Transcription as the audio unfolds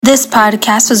This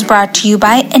podcast was brought to you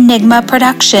by Enigma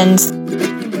Productions.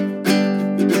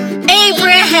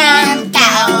 Abraham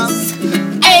Gals.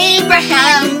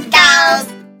 Abraham Gals.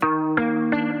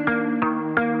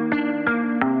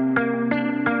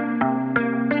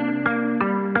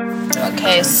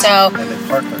 Okay, so And they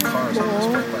park their cars on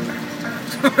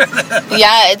this way by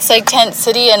yeah, it's like tent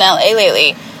city in LA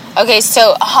lately. Okay,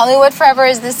 so Hollywood Forever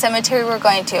is the cemetery we're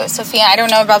going to. Sophia, I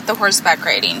don't know about the horseback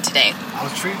riding today. I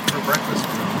was treated for breakfast.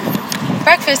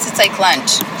 Breakfast, it's like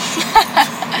lunch.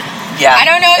 Yeah. I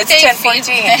don't know if it's they 10:14.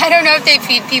 feed. I don't know if they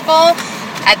feed people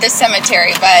at the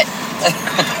cemetery, but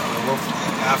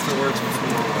Afterwards,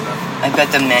 before, whatever. I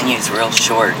bet the menu's real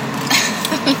short.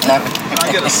 I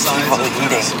get a size People of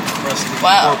eating. some crusty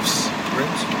Wow. corpse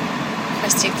ribs.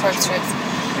 crusty corpse ribs.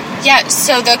 Yeah,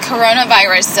 so the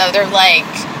coronavirus, though, they're like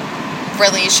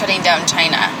really shutting down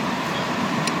China.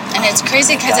 And it's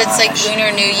crazy because it's like gosh.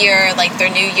 Lunar New Year, like their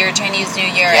New Year, Chinese New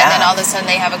Year, and Yeah. then all of a sudden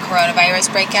they have a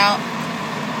coronavirus breakout.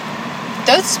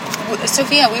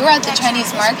 Sophia, we were at the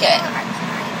Chinese market.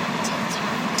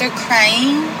 They're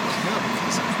crying.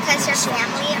 Because their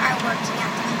family are working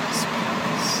at the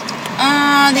hospitals.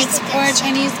 Oh, these Like poor this.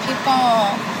 Chinese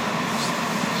people.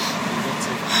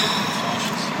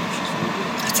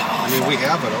 That's I awful. mean, we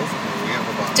have it over here. We have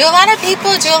about. Do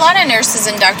a lot of nurses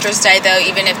and doctors die, though,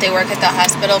 even if they work at the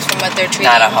hospital from what they're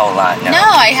treating? Not a whole lot, no. No,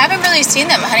 I haven't really seen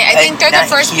them, honey. I think they're the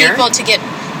Not first here? people to get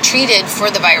treated for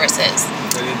the viruses.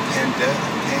 They didn't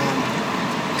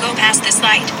Go past this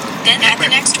light, then at the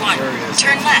next one,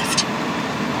 turn left.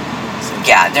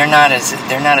 Yeah, they're not as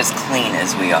clean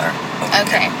as we are. over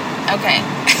Okay. here. Okay.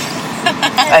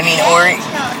 I mean, or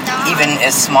even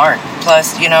as smart.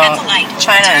 Plus, you know, At the light,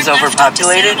 China turn is left onto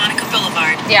overpopulated. Santa Monica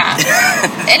Boulevard. Yeah.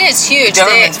 It is huge. The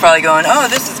government's probably going, oh,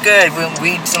 this is good. We'll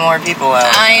weed some more people out.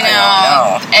 I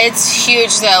know. don't know. It's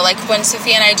huge, though. Like, when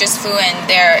Sophia and I just flew in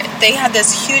there, they had this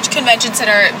huge convention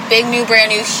center, big, new, brand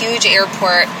new, huge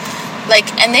airport. Like,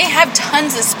 and they have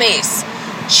tons of space.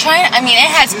 China, I mean, it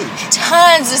has Huge.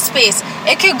 tons of space.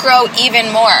 It could grow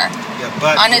even more. Yeah,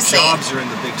 but Honestly. the jobs are in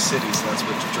the big cities. That's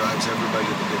what drives everybody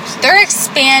to the big cities. They're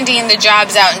expanding the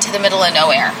jobs out into the middle of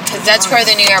nowhere. Because that's where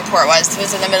the new airport was. It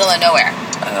was in the middle of nowhere.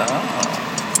 Oh.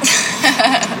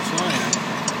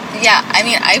 Yeah, I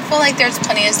mean, I feel like there's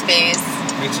plenty of space.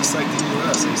 It's just like the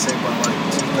U.S. They say by like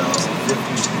 2050,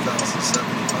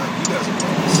 2075, you guys are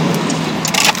going to see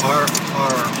our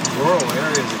rural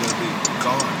areas are going to be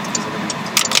gone because they're going to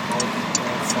be all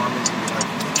farming like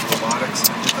robotics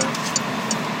and everything.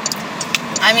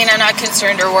 I mean, I'm not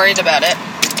concerned or worried about it.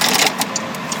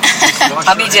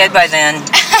 I'll be dead by then.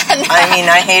 I mean,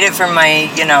 I hate it for my,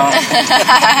 you know,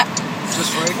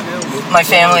 Just right now, my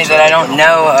family that I don't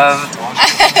know of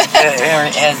or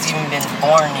has even been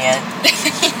born yet.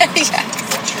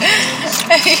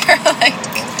 You're like,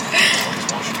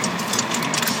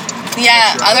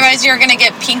 yeah, otherwise you're going to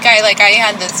get pink eye like I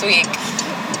had this week.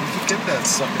 You get that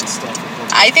sucking stuff.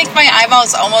 I think my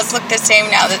eyeballs almost look the same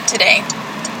now that today.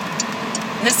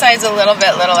 This side's a little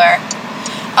bit littler.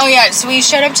 Oh yeah, so we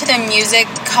showed up to the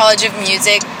College of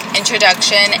Music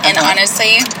introduction, and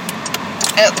honestly,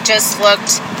 it just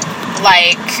looked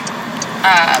like,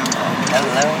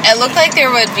 Hello. it looked like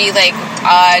there would be like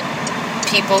odd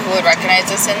people who would recognize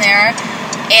us in there,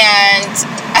 and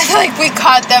I feel like we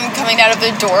caught them coming out of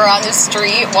the door on the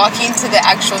street, walking to the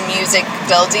actual music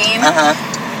building.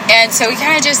 And so we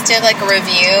kind of just did like a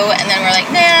review, and then we're like,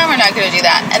 nah, we're not going to do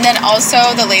that. And then also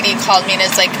the lady called me and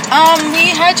is like, we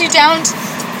had you down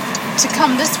to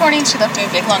come this morning. She left me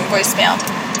a big long voicemail.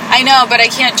 I know, but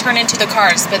I can't turn into the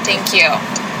cars, but thank you.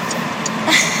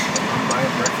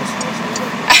 Buying breakfast.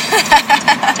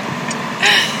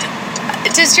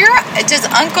 Does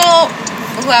Uncle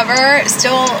whoever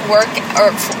still work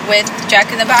with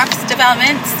Jack in the Box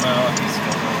Developments?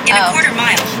 In a quarter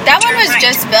mile, That one turn was right.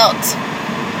 just built.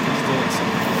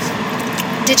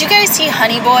 Did you guys see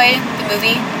Honey Boy, the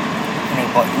movie?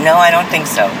 No, I don't think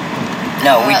so.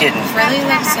 No, we didn't. Really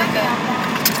looks so good.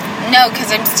 No,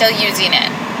 because I'm still using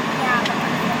it.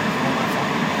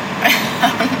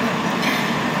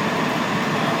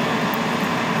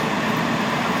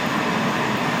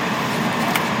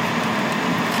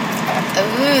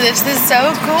 Ooh, this is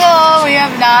so cool. We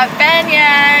have not been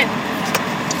yet.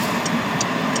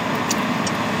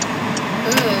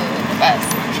 Ooh, the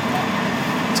best.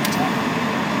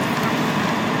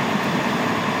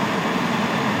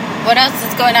 What else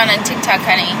is going on TikTok,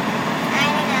 honey?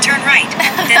 Turn right,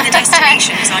 then the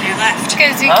destination is on your left.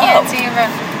 Because you can't see your phone.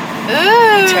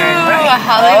 Ooh, Turn right.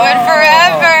 Hollywood Oh.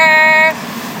 Forever.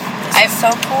 It's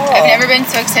so cool. I've never been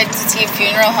so excited to see a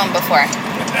funeral home before.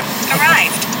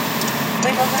 Arrived.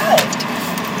 We've arrived.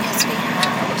 Yes, we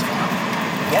have.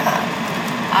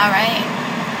 All right.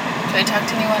 Do I talk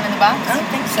to anyone in the box? I don't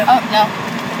think so. Oh, no.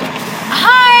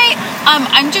 Hi!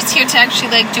 I'm just here to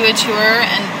actually, like, do a tour,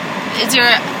 and is there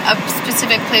a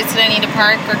specific place that I need to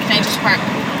park, or can I just park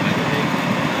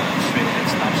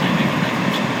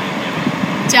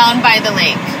down by the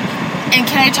lake? And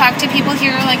can I talk to people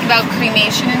here, like, about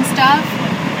cremation and stuff?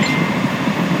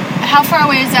 How far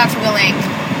away is that from the lake?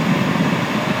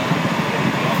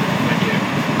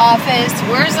 Office.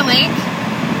 Where's the lake?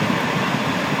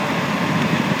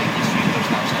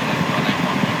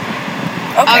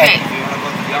 Okay.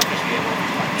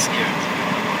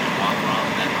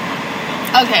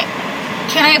 Okay.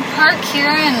 Can I park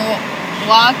here and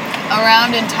walk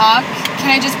around and talk?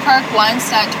 Can I just park once,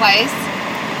 not twice?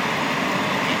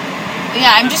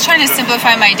 Yeah, I'm just trying to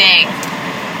simplify my day.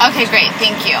 Okay, great.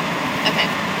 Thank you. Okay.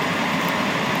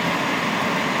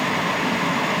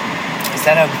 Is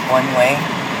that a one-way?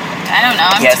 I don't know.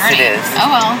 I'm Yes, turning. it is. Oh,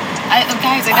 well.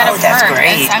 Guys, I gotta Oh, that's park.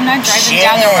 great. I'm not driving Shit.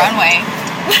 down the runway.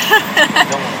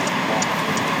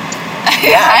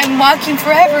 Yeah. I'm walking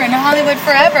forever in Hollywood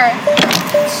forever.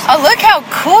 Oh, look how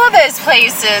cool this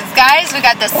place is, guys. We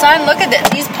got the sun. Look at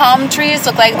these palm trees.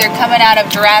 Look like they're coming out of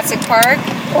Jurassic Park.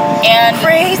 And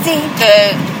Crazy.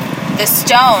 the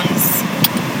stones,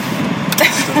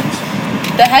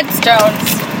 the headstones.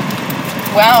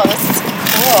 Wow, this is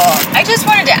cool. I just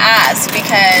wanted to ask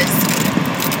because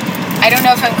I don't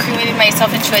know if I'm cremating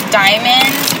myself into a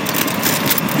diamond.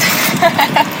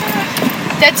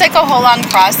 That's like a whole long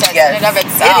process in and of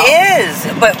itself. It is.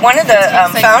 But one of the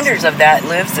takes, like- founders of that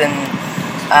lives in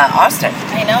Austin.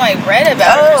 I know. I read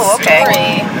about Oh, her okay.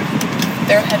 story.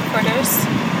 Their headquarters.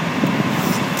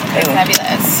 Hey,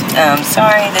 Fabulous.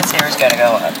 sorry, this hair's got to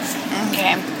go up.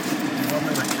 Okay. You want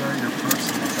me to carry your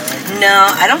purse in the bag? No,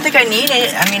 I don't think I need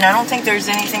it. I mean, I don't think there's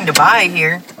anything to buy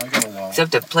here I got a wallet.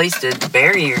 except a place to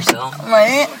bury yourself.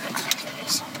 Right.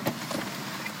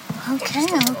 Okay,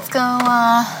 let's go.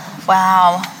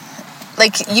 Wow.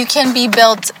 Like, you can be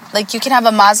built, like, you can have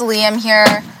a mausoleum here.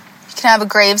 You can have a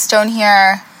gravestone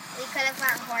here. We could have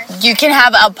our horse. You can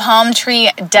have a palm tree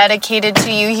dedicated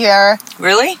to you here.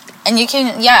 Really? And you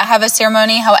can, have a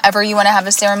ceremony however you want to have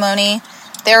a ceremony.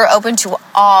 They're open to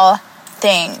all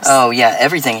things. Oh, yeah,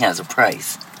 everything has a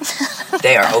price.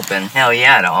 They are open. Hell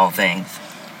yeah, to all things.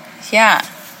 Yeah.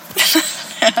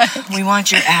 We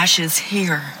want your ashes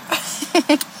here.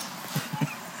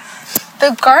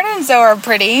 The gardens, though, are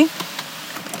pretty.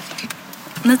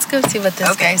 Let's go see what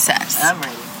this guy says. I'm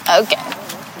ready. Okay.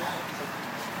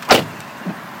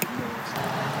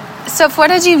 So, what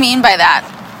did you mean by that?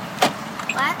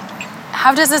 What?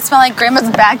 How does it smell like Grandma's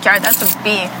backyard? That's a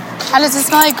B. How does it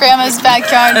smell like Grandma's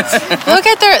backyard?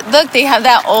 Look, they have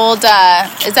that old,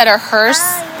 is that a hearse?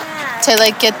 Oh, yeah. To,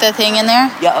 like, get the thing in there?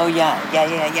 Yeah, oh, yeah.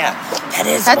 That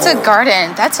is That's a old.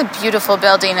 garden. That's a beautiful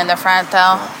building in the front,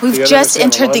 though. We've You gotta just understand, a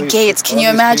entered lot the of these gates. people- Can a you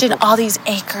lot of these imagine people- all these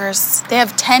acres? They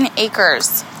have 10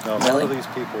 acres. No, a lot Really? of these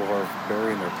people are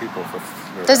burying their people for.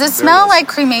 Does it smell like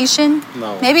cremation?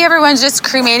 No. Maybe everyone's just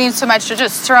cremating so much they're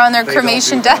just throwing their They don't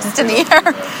cremation do that. dust in the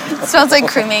air. It smells like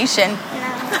cremation.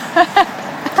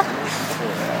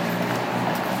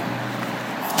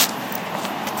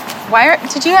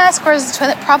 Did you ask where's the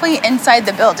toilet? Probably inside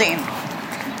the building.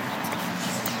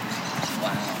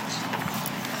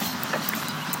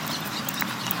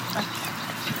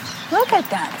 Look at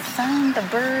that sun, the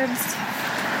birds.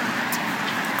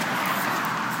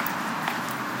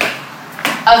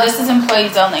 Oh, this is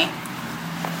employees only.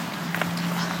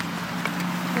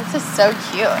 This is so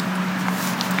cute.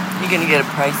 You gonna get a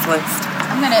price list?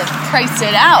 I'm gonna price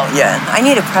it out. Yeah, I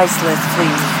need a price list,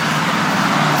 please.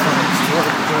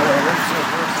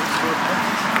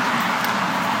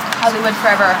 Hollywood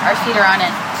forever. Our feet are on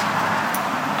it.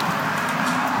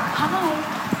 Hi.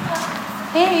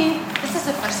 Hey. This is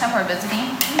the first time we're visiting.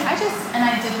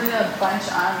 I did read a bunch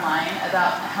online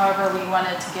about however we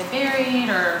wanted to get buried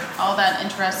or all that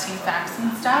interesting facts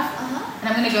and stuff. And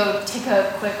I'm gonna go take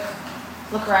a quick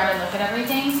look around and look at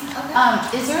everything.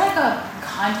 Okay. Is there like a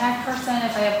contact person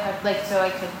if I have like so I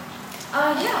could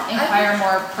Yeah. inquire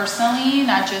more personally,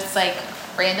 not just like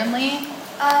randomly?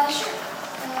 Sure.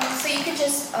 So you could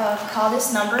just call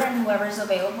this number and whoever's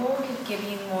available could give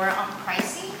you more on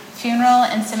pricing. Funeral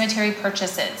and cemetery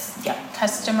purchases. Yep.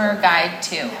 Customer guide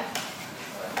 2.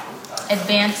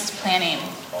 Advanced planning.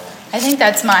 I think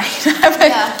that's mine.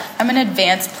 I'm an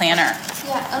advanced planner.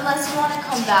 Yeah, unless you want to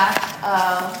come back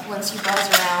once you buzz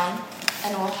around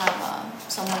and we'll have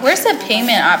someone. Where's the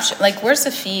payment option? Like, where's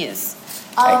the fees?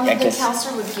 I The guess-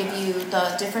 counselor would give you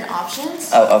the different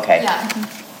options. Oh, okay. Yeah,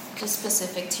 just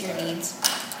specific to your needs.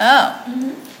 Oh.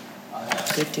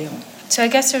 Good deal. So I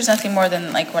guess there's nothing more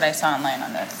than like what I saw online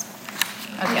on this.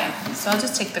 Okay, so I'll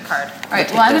just take the card. All right,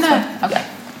 We'll well, I'm take gonna, this okay.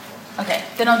 Okay,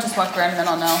 then I'll just walk around and then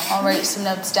I'll know. I'll write some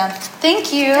notes down.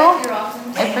 Thank you. You're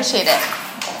welcome. I appreciate it.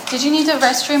 Did you need the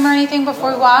restroom or anything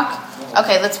before we walk?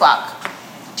 Okay, let's walk.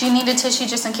 Do you need a tissue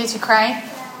just in case you cry?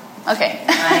 Okay.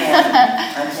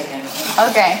 I'm taking it.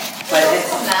 Okay. But There's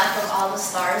it's, a map of all the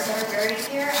stars that are buried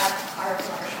here at our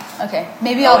flower shop. Okay.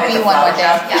 Maybe I'll be one one day.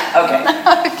 Yeah. okay.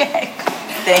 Okay.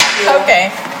 Thank you. Okay.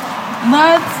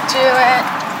 Let's do it.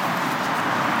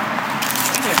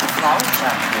 There's a flower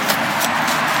shop here.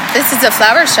 This is a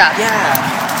flower shop.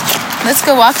 Yeah. Let's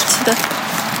go walk to the.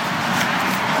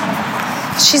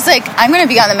 She's like, I'm gonna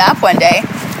be on the map one day.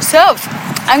 So,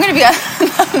 I'm gonna be on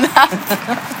the map.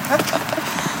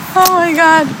 Oh my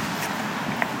god.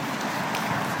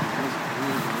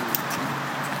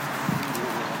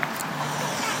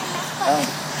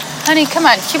 Honey, come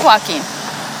on, keep walking.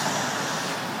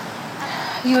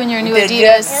 You and your new Did you-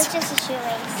 It was Adidas. just a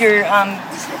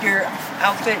shoelace. Your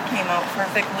outfit came out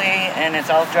perfectly, and it's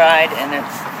all dried, and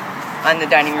it's on the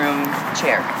dining room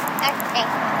chair. Okay.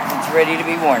 It's ready to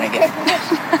be worn again.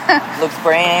 Looks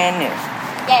brand new.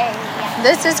 Yeah.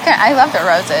 This is kind. I love the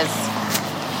roses.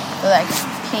 They're like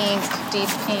pink, deep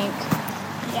pink.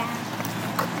 Yeah.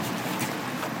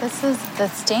 This is the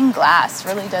stained glass.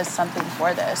 Really does something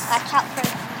for this. Watch out for.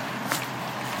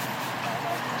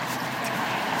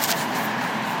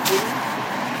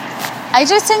 I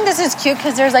just think this is cute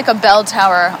because there's like a bell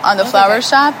tower on the flower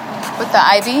shop with the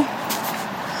ivy.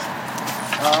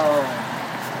 Oh.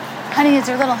 Honey, is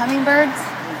there little hummingbirds?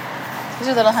 These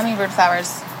are little hummingbird flowers.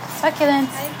 Succulents.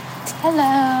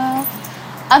 Hello.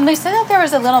 They said that there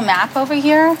was a little map over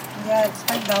here. Yeah, it's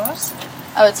 $5.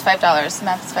 Oh, it's $5. The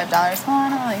map is $5. Well, I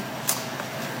don't really.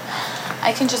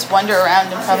 I can just wander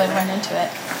around and probably run into it.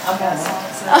 Oh,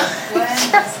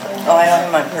 I don't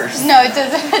have my purse. No, it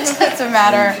doesn't. It doesn't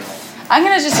matter. I'm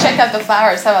gonna just check out the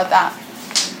flowers. How about that?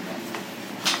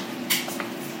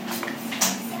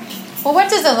 Well, what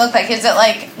does it look like? Is it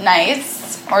like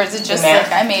nice, or is it just The map?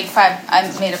 like I made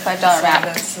a $5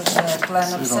 map? This is a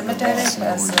plan of cemetery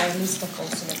plus a list of all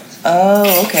celebrities.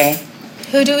 Oh, okay.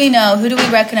 Who do we know? Who do we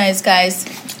recognize, guys?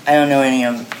 I don't know any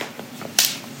of them.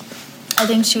 I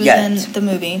think she was Yet. in the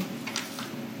movie.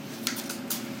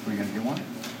 Are you gonna get one?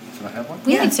 Do I have one?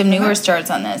 We need some newer stars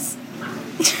on this.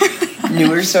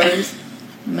 Newer stars?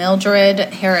 Mildred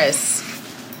Harris,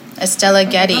 Estella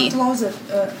Getty, Don't close it.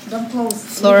 Don't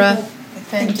close. Flora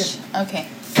Thank you. Finch. Okay.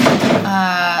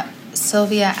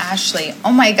 Sylvia Ashley.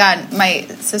 Oh my God, my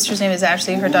sister's name is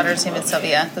Ashley. Her daughter's name is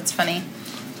Sylvia. That's funny.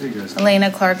 There you guys. Elena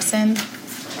Clarkson.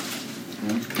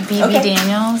 BB Okay.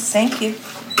 Daniels. Thank you.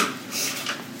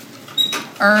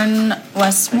 Ern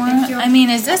Westmore. I mean,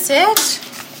 is this it?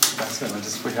 That's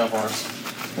it. We have ours.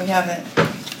 We have it.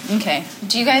 Okay.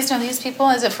 Do you guys know these people?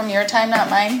 Is it from your time, not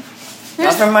mine?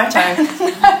 Not from my time.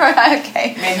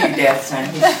 Okay. Maybe your dad's time.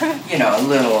 He's, a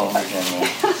little older than me.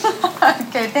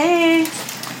 Okay, thanks.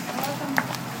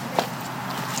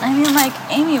 I mean, like,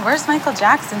 Amy, where's Michael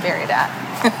Jackson buried at?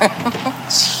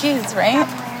 Jeez, right?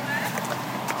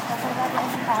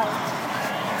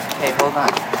 Okay, hold on.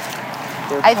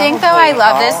 I think, though, I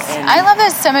love this. I love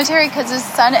this cemetery because the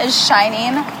sun is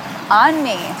shining on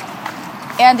me.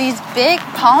 And these big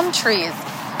palm trees.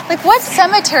 Like, what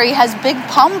cemetery has big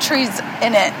palm trees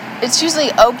in it? It's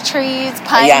usually oak trees,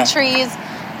 pine Yeah. trees.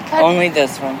 Got Only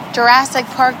this one. Jurassic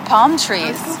Park palm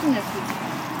trees.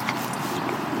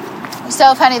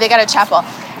 So funny, they got a chapel.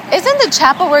 Isn't the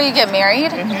chapel where you get married?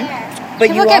 But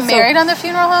People get married on the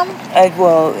funeral home?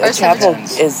 Well, Or a chapel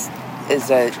cemetery? is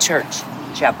a church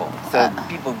chapel. So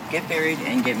people get buried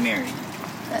and get married.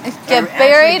 Get Or actually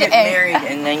buried get and married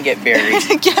and then get buried.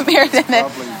 get married and then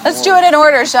Probably let's more- do it in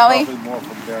order, shall we? Probably more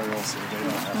for burials, so they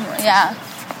don't have. Yeah.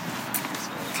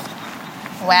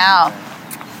 Wow.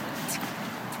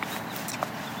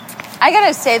 I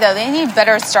gotta say though, they need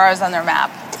better stars on their map.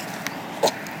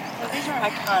 Well, these are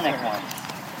iconic ones.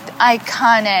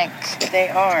 Iconic. They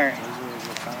are. Those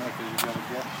are the kind of you gotta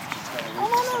get. Oh,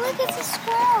 Mama, look, it's a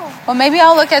squirrel. Well, maybe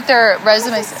I'll look at their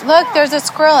resumes. Look, there's a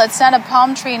squirrel. It's not a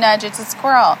palm tree nudge. It's a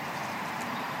squirrel.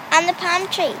 On the palm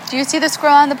tree. Do you see the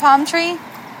squirrel on the palm tree?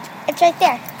 It's right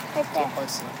there. Right there. Oh,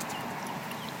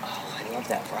 I love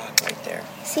that rock right there.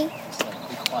 See?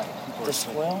 Be quiet. The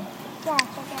swell? Yeah,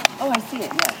 it's right Oh, I see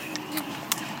it, yeah.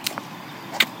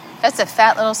 That's a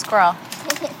fat little squirrel.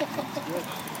 there.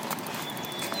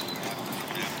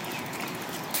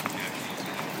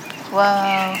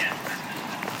 Whoa.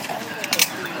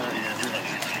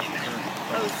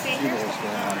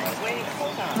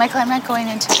 Michael, I'm not going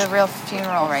into the real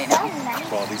funeral right now.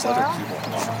 Well, these other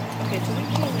people.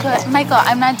 Good. Michael,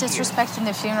 I'm not disrespecting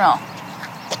the funeral.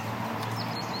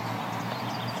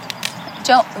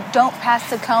 Don't pass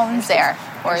the cones there,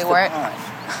 or you weren't.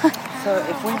 So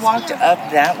if we walked up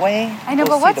that way, I know,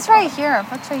 we'll but see what's the right pond. here?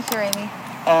 What's right here, Amy?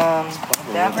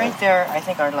 That right there, I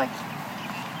think are like.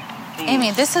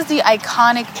 Amy, this is the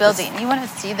iconic building. You want to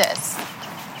see this?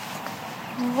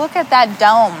 Look at that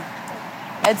dome.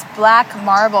 It's black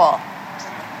marble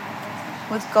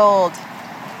with gold.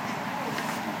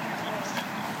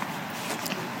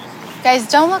 Guys,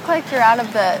 don't look like you're out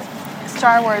of the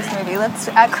Star Wars movie. Let's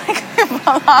act like we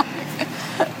belong.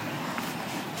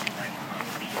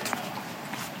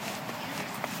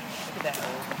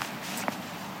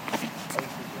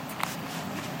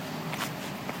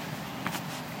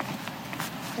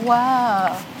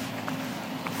 Wow.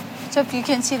 So if you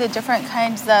can see the different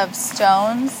kinds of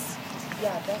stones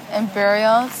and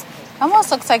burials, almost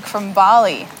looks like from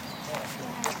Bali.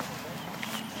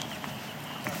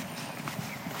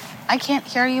 I can't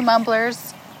hear you,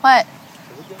 mumblers. What?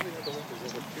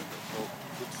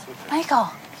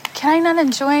 Michael, can I not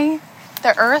enjoy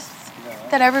the earth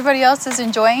that everybody else is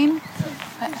enjoying?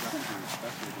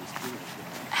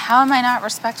 How am I not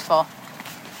respectful?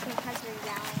 Because you're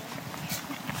yelling.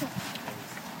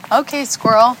 Okay,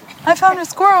 squirrel. I found a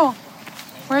squirrel.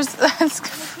 Where's this?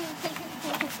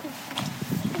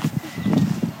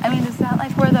 I mean, is that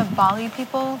like where the Bali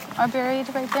people are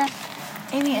buried right there?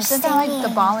 Amy, isn't that like the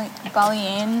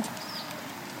Balian?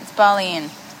 It's Balian. I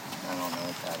don't know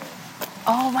what that is.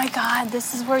 Oh my God,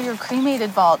 this is where your cremated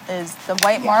vault is, the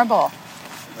white marble.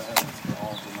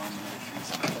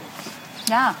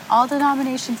 Yeah, all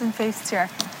denominations and faiths here.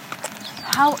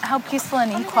 How peaceful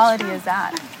and equality is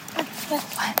that?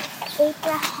 What?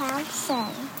 Abrahamson.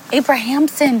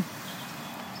 Abrahamson.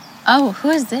 Oh, who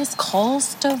is this?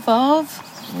 Kolstovov?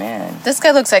 Man. This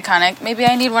guy looks iconic. Maybe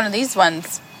I need one of these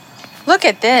ones. Look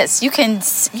at this. You can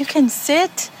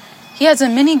sit. He has a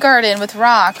mini garden with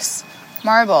rocks,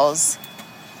 marbles.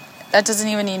 That doesn't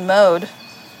even need mowed.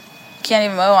 Can't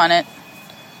even mow on it.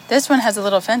 This one has a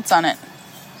little fence on it.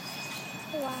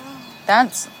 Wow.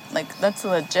 That's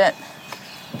legit.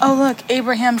 Oh, look,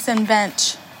 Abrahamson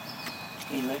bench.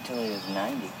 He lived till he was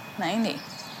 90. 90.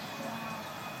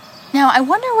 Now, I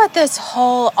wonder what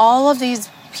all of these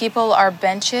people are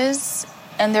benches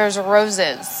and there's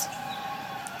roses.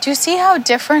 Do you see how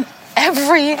different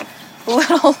every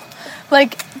little,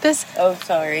 like this? Oh,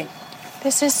 sorry.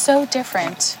 This is so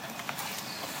different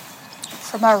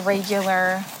from a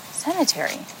regular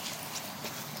cemetery.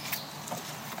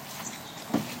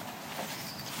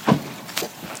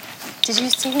 Did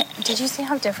you see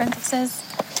how different this is?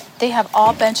 They have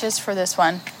all benches for this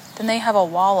one. Then they have a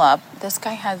wall up. This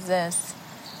guy has this.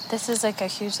 This is like a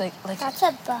huge like That's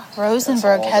a book.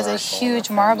 Rosenberg has a huge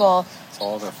marble. It's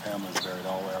all their families buried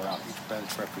all the way around. Each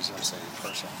bench represents a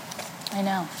person. I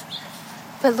know.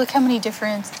 But look how many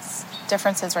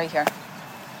differences right here.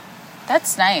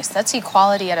 That's nice. That's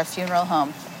equality at a funeral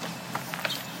home.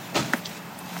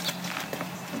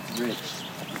 It's rich.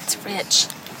 It's rich.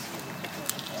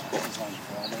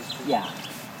 Yeah.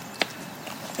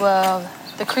 Well,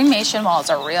 the cremation walls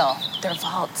are real. They're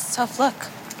vaults. So look.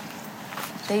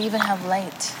 They even have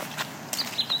light.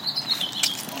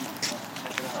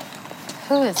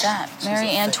 Who is that?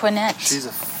 Mary Antoinette. She's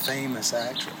a famous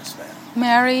actress, man.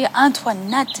 Mary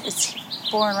Antoinette is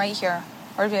born right here,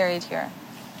 or buried here.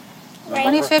 Right.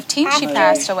 2015 she After-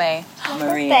 passed away.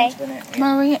 Marie birthday. Antoinette.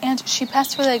 Marie and she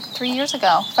passed away like 5 years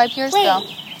ago.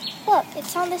 Look,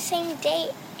 it's on the same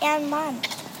date and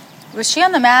month. Was she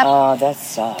on the map? Oh, that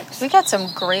sucks. We got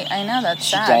some great. I know that's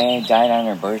She sad. died on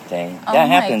her birthday. Oh That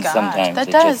my happens gosh, sometimes. That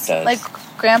It does. just does. Like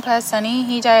Grandpa Sonny,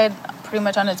 he died pretty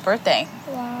much on his birthday.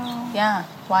 Wow. Yeah,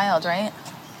 wild, right?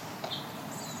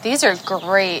 These are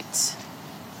great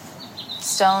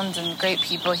stones and great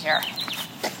people here.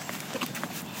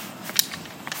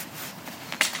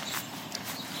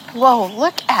 Whoa,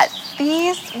 look at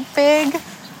these big,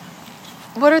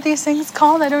 what are these things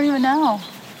called? I don't even know.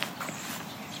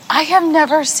 I have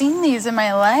never seen these in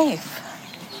my life.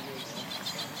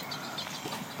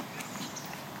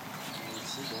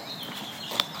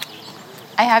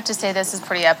 I have to say this is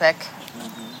pretty epic.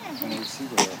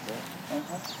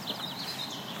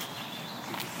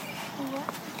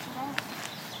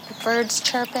 The birds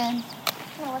chirping.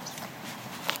 What is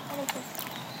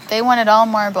this? They wanted all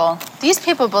marble. These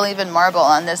people believe in marble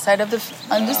on this side of the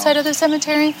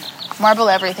cemetery. Marble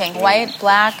everything, white,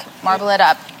 black, marble it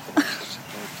up.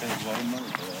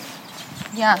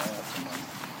 Yeah.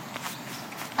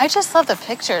 I just love the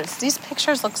pictures. These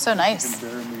pictures look so nice.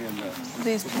 Bury me in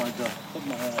These. put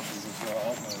my ashes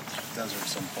out in the desert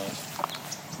someplace.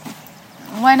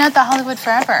 Why not the Hollywood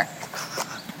Forever?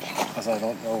 Because I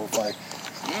don't know if I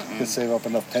Could save up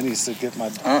enough pennies to get my...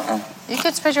 You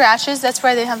could spread your ashes. That's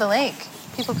where they have the lake.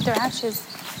 People put their ashes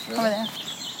over there.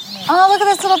 Oh, look at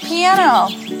this little piano.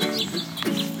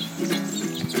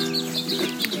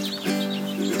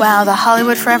 Wow, the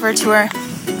Hollywood Forever tour.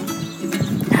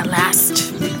 At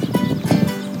last.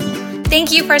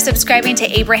 Thank you for subscribing to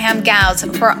Abraham Gals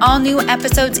for all new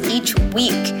episodes each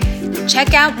week.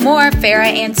 Check out more Farah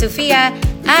and Sophia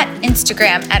at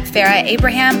Instagram at Farah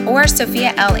Abraham or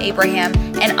Sophia L. Abraham,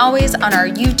 and always on our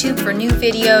YouTube for new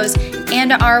videos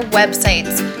and our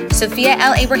websites,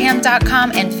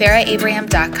 SophiaLAbraham.com and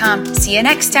FarahAbraham.com. See you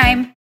next time.